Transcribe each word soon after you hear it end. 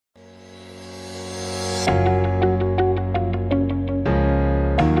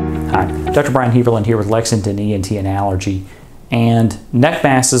Dr. Brian Heaberlin here with Lexington ENT and Allergy, and neck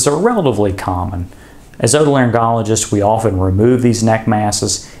masses are relatively common. As otolaryngologists, we often remove these neck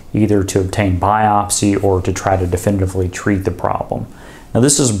masses either to obtain biopsy or to try to definitively treat the problem. Now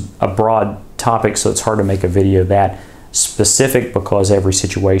this is a broad topic, so it's hard to make a video that specific because every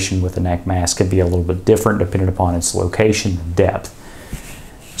situation with a neck mass can be a little bit different depending upon its location and depth.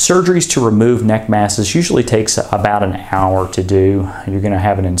 Surgeries to remove neck masses usually takes about an hour to do. You're going to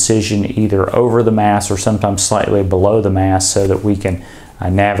have an incision either over the mass or sometimes slightly below the mass so that we can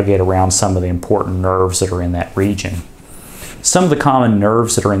navigate around some of the important nerves that are in that region. Some of the common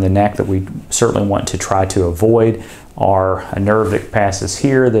nerves that are in the neck that we certainly want to try to avoid are a nerve that passes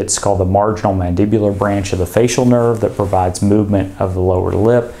here that's called the marginal mandibular branch of the facial nerve that provides movement of the lower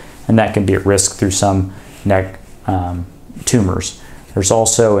lip, and that can be at risk through some neck tumors. There's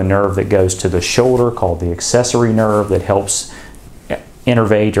also a nerve that goes to the shoulder called the accessory nerve that helps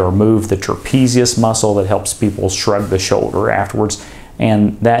innervate or move the trapezius muscle that helps people shrug the shoulder afterwards,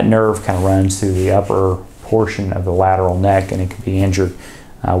 and that nerve kind of runs through the upper portion of the lateral neck, and it can be injured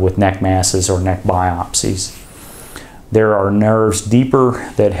with neck masses or neck biopsies. There are nerves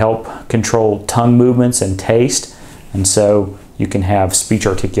deeper that help control tongue movements and taste, and so you can have speech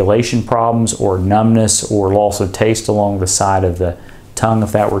articulation problems or numbness or loss of taste along the side of the tongue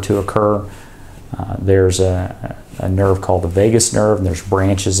if that were to occur. There's a nerve called the vagus nerve, and there's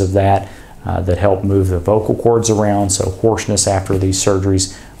branches of that that help move the vocal cords around, so hoarseness after these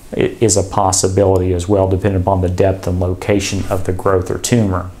surgeries is a possibility as well, depending upon the depth and location of the growth or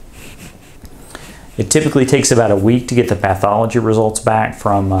tumor. It typically takes about a week to get the pathology results back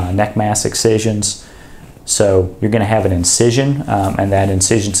from neck mass excisions. So you're going to have an incision, and that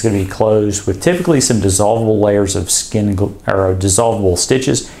incision is going to be closed with typically some dissolvable layers of skin or dissolvable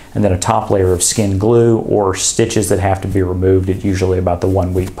stitches, and then a top layer of skin glue or stitches that have to be removed at usually about the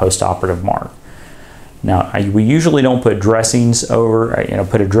 1 week post-operative mark. Now, we usually don't put dressings over,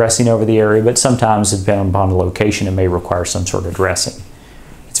 put a dressing over the area, but sometimes, depending upon the location, it may require some sort of dressing.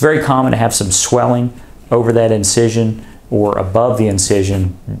 It's very common to have some swelling over that incision or above the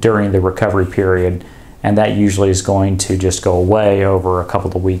incision during the recovery period, and that usually is going to just go away over a couple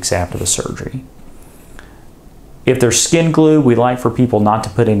of weeks after the surgery. If there's skin glue, we like for people not to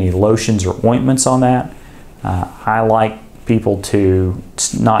put any lotions or ointments on that. I like people to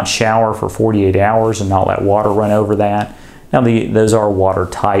not shower for 48 hours and not let water run over that. Now those are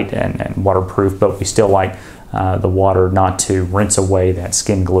watertight and waterproof, but we still like the water not to rinse away that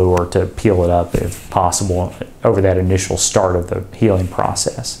skin glue or to peel it up if possible over that initial start of the healing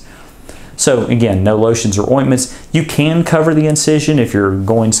process. So again, no lotions or ointments. You can cover the incision if you're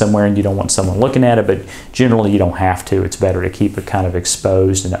going somewhere and you don't want someone looking at it, but generally you don't have to. It's better to keep it kind of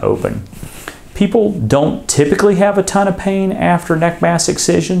exposed and open. People don't typically have a ton of pain after neck mass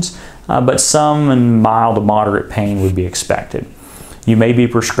excisions, but some and mild to moderate pain would be expected. You may be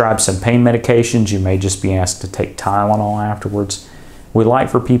prescribed some pain medications. You may just be asked to take Tylenol afterwards. We like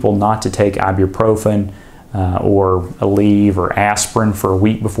for people not to take ibuprofen or Aleve or aspirin for a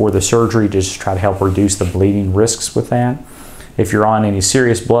week before the surgery to just try to help reduce the bleeding risks with that. If you're on any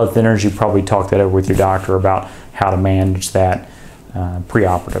serious blood thinners, you probably talk that over with your doctor about how to manage that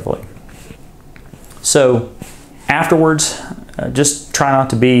preoperatively. So afterwards, just try not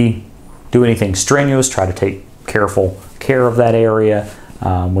to do anything strenuous. Try to take careful care of that area.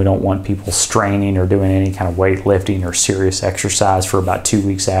 We don't want people straining or doing any kind of weightlifting or serious exercise for about 2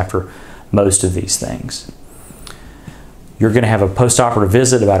 weeks after most of these things. You're going to have a post-operative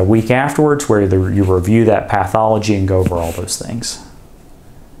visit about a week afterwards where you review that pathology and go over all those things.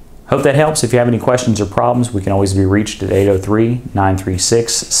 Hope that helps. If you have any questions or problems, we can always be reached at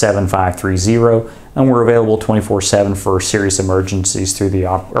 803-936-7530, and we're available 24/7 for serious emergencies through the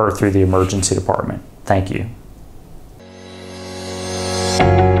emergency department. Thank you.